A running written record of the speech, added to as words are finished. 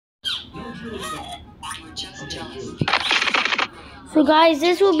So guys,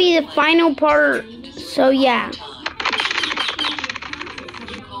 this will be the final part. So yeah.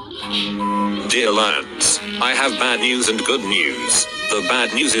 Dear lands, I have bad news and good news. The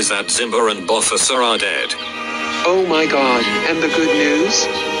bad news is that Zimba and Bofasa are dead. Oh my god, and the good news?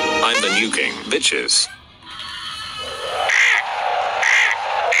 I'm the new king, bitches.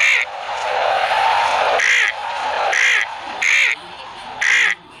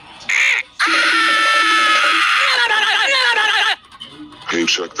 Hey,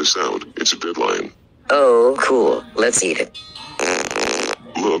 check this out. It's a deadline. Oh, cool. Let's eat it.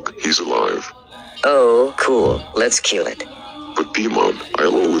 Look, he's alive. Oh, cool. Let's kill it. But Pimon, I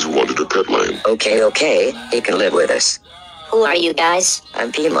always wanted a pet lamb. Okay. He can live with us. Who are you guys?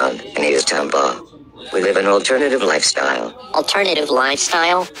 I'm Pimon, and here's Tamba. We live an alternative lifestyle. Alternative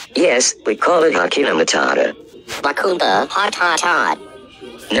lifestyle? Yes, we call it Hakuna Matata. Bakumba Hatata.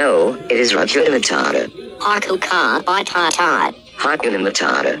 No, it is Hakuna Matata. Hakuka Batata. Hakuna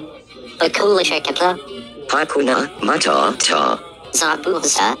Matata. Bakula Chekapa. Hakuna Matata.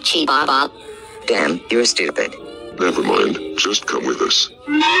 Zabuza Chibaba. Damn, you're stupid. Never mind. Just come with us.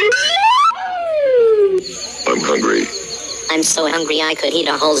 I'm hungry. I'm so hungry I could eat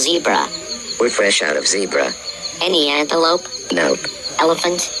a whole zebra. We're fresh out of zebra. Any antelope? Nope.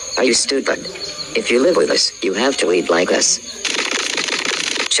 Elephant? Are you stupid? If you live with us, you have to eat like us.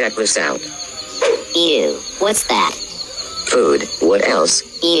 Check this out. Ew. What's that? Food. What else?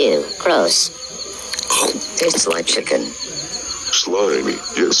 Ew. Gross. Tastes like chicken. Slimy,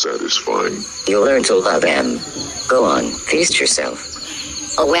 yet satisfying. You'll learn to love them. Go on, feast yourself.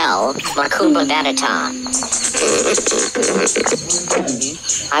 Oh well, Bakumba Batata.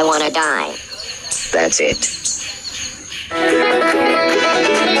 I wanna die. That's it.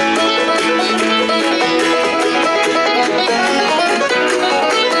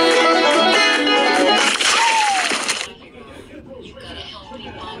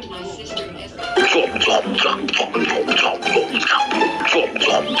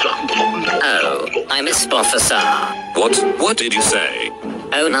 Oh, I miss Bofasa. What did you say?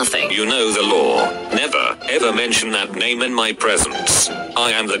 Oh, nothing. You know the law. Never, ever mention that name in my presence.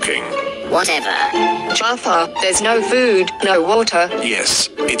 I am the king. Whatever. Jaffa, there's no food, no water. Yes,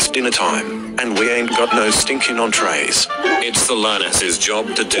 it's dinner time, and we ain't got no stinking entrees. It's the Lannis's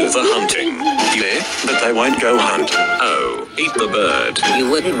job to do the hunting. Yeah, but they won't go hunt. Oh, eat the bird. You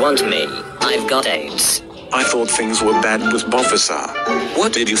wouldn't want me. I've got AIDS. I thought things were bad with Bofasa.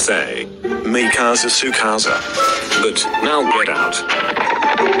 What did you say? Mikasa Sukasa. But now get out.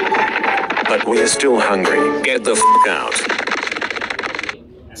 But we're still hungry. Get the f*** out.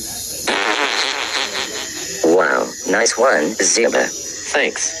 Wow, nice one, Ziba.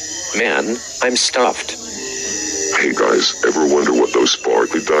 Thanks. Man, I'm stuffed. Hey guys, ever wonder what those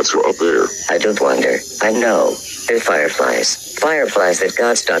sparkly dots are up there? I don't wonder. I know. They're fireflies. Fireflies that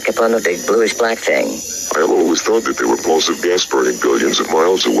got stuck upon the big bluish-black thing. I've always thought that they were balls of gas burning billions of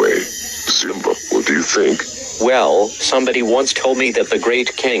miles away. Simba, what do you think? Well, somebody once told me that the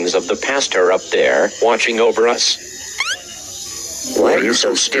great kings of the past are up there, watching over us. Why are you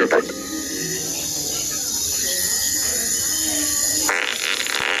so stupid?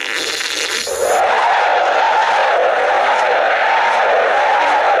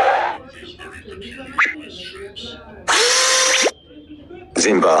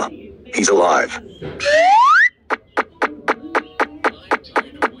 Zimba, he's alive.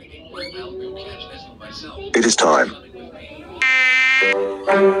 It is time.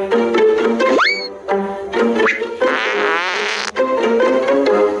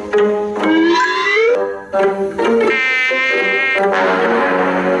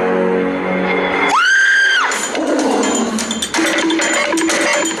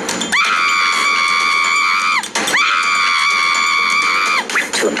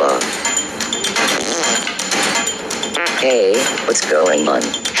 Hey, what's going on?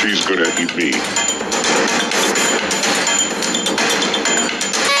 She's gonna eat me.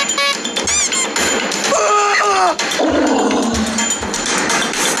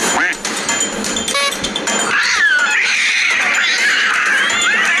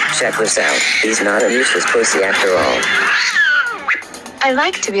 Check this out. He's not a useless pussy after all. I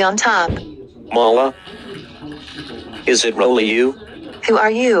like to be on top. Mala? Is it really you? Who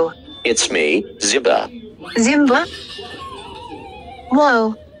are you? It's me, Ziba. Zimba?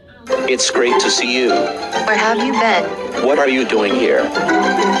 Whoa, It's great to see you. where have you been? What are you doing here?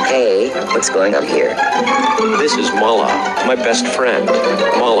 Hey, what's going on here? This is Mala, my best friend.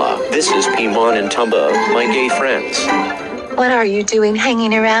 Mala, this is Pimon and Tumba, my gay friends. What are you doing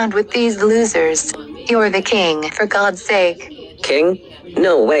hanging around with these losers? You're the king, for God's sake. King?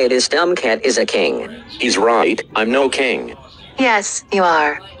 No way, this dumb cat is a king. He's right, I'm no king. Yes, you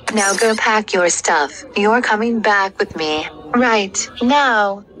are. Now go pack your stuff. You're coming back with me. Right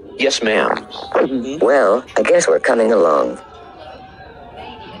now. Yes, ma'am. Well, I guess we're coming along.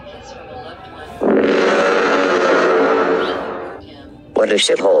 What a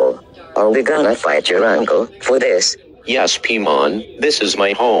shithole. Are we gonna fight your uncle for this? Yes, Pimon, this is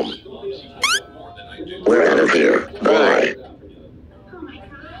my home. We're out of here. Bye.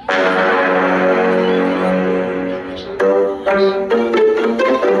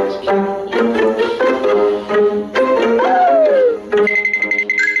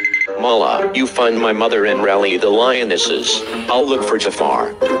 Mala, you find my mother and rally the lionesses. I'll look for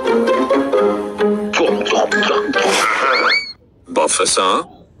Jafar. Bofasar?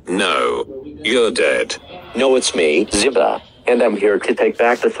 No. You're dead. No, it's me, Ziba, and I'm here to take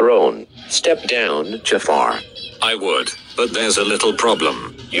back the throne. Step down, Jafar. I would, but there's a little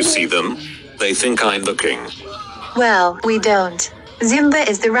problem. You see them? They think I'm the king. Well, we don't. Zimba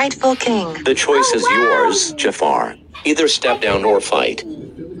is the rightful king. The choice is yours, Jafar. Either step down or fight.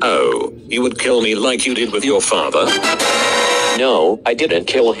 Oh, you would kill me like you did with your father? No, I didn't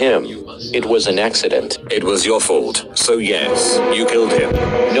kill him. It was an accident. It was your fault, so yes, you killed him.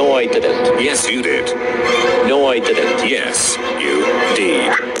 No, I didn't. Yes, you did. No, I didn't. Yes, you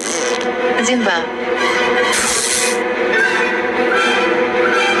did. Zimba.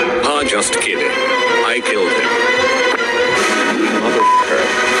 Just kidding. I killed him.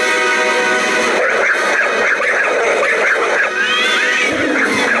 Motherfucker.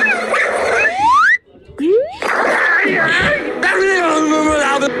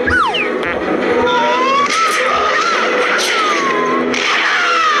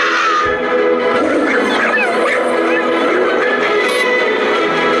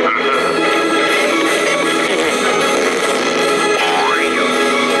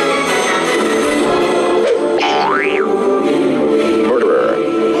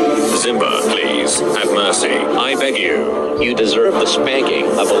 I beg you. You deserve the spanking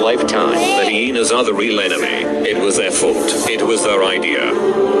of a lifetime. The hyenas are the real enemy. It was their fault. It was their idea.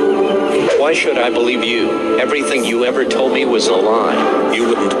 Why should I believe you? Everything you ever told me was a lie. You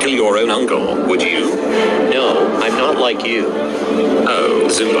wouldn't kill your own uncle, would you? No, I'm not like you. Oh,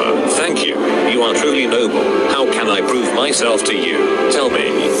 Zimba, thank you. You are truly noble. How can I prove myself to you? Tell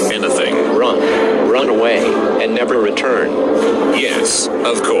me anything. Run away, and never return. Yes,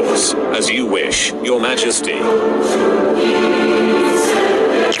 of course. As you wish, Your Majesty.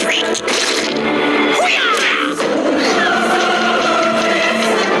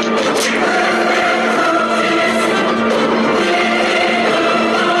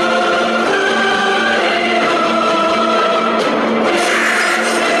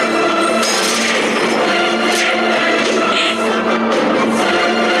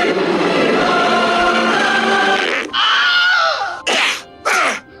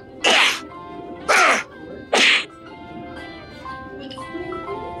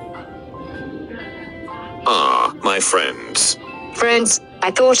 My friends. Friends,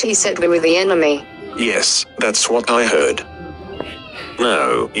 I thought he said we were the enemy. Yes, that's what I heard.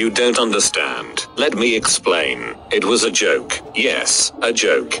 No, you don't understand. Let me explain. It was a joke. Yes, a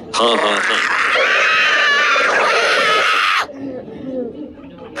joke. Ha ha ha.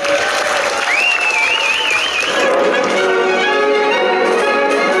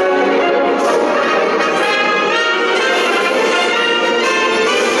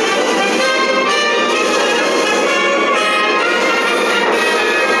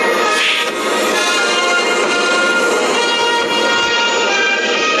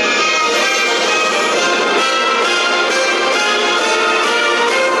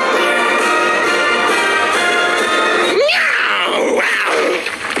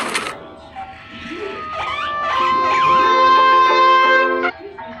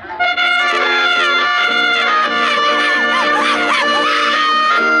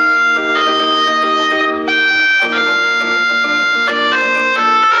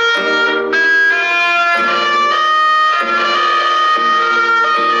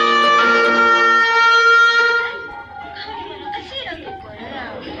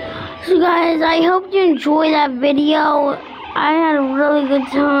 So guys, I hope you enjoyed that video. I had a really good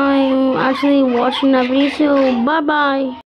time actually watching that video, so bye bye.